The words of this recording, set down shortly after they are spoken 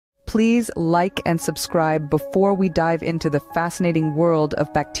Please like and subscribe before we dive into the fascinating world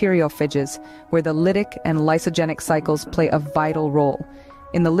of bacteriophages, where the lytic and lysogenic cycles play a vital role.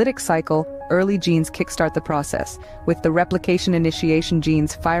 In the lytic cycle, early genes kickstart the process, with the replication initiation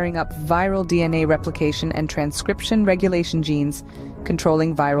genes firing up viral DNA replication and transcription regulation genes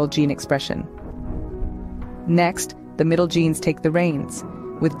controlling viral gene expression. Next, the middle genes take the reins,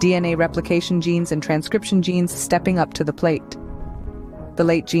 with DNA replication genes and transcription genes stepping up to the plate. The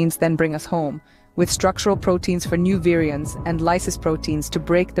late genes then bring us home, with structural proteins for new virions and lysis proteins to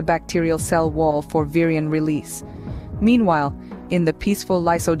break the bacterial cell wall for virion release. Meanwhile, in the peaceful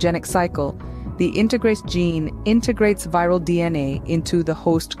lysogenic cycle, the integrase gene integrates viral DNA into the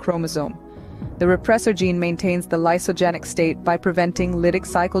host chromosome. The repressor gene maintains the lysogenic state by preventing lytic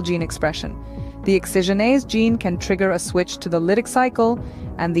cycle gene expression. The excisionase gene can trigger a switch to the lytic cycle,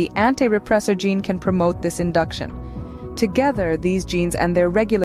 and the anti-repressor gene can promote this induction. Together, these genes and their regular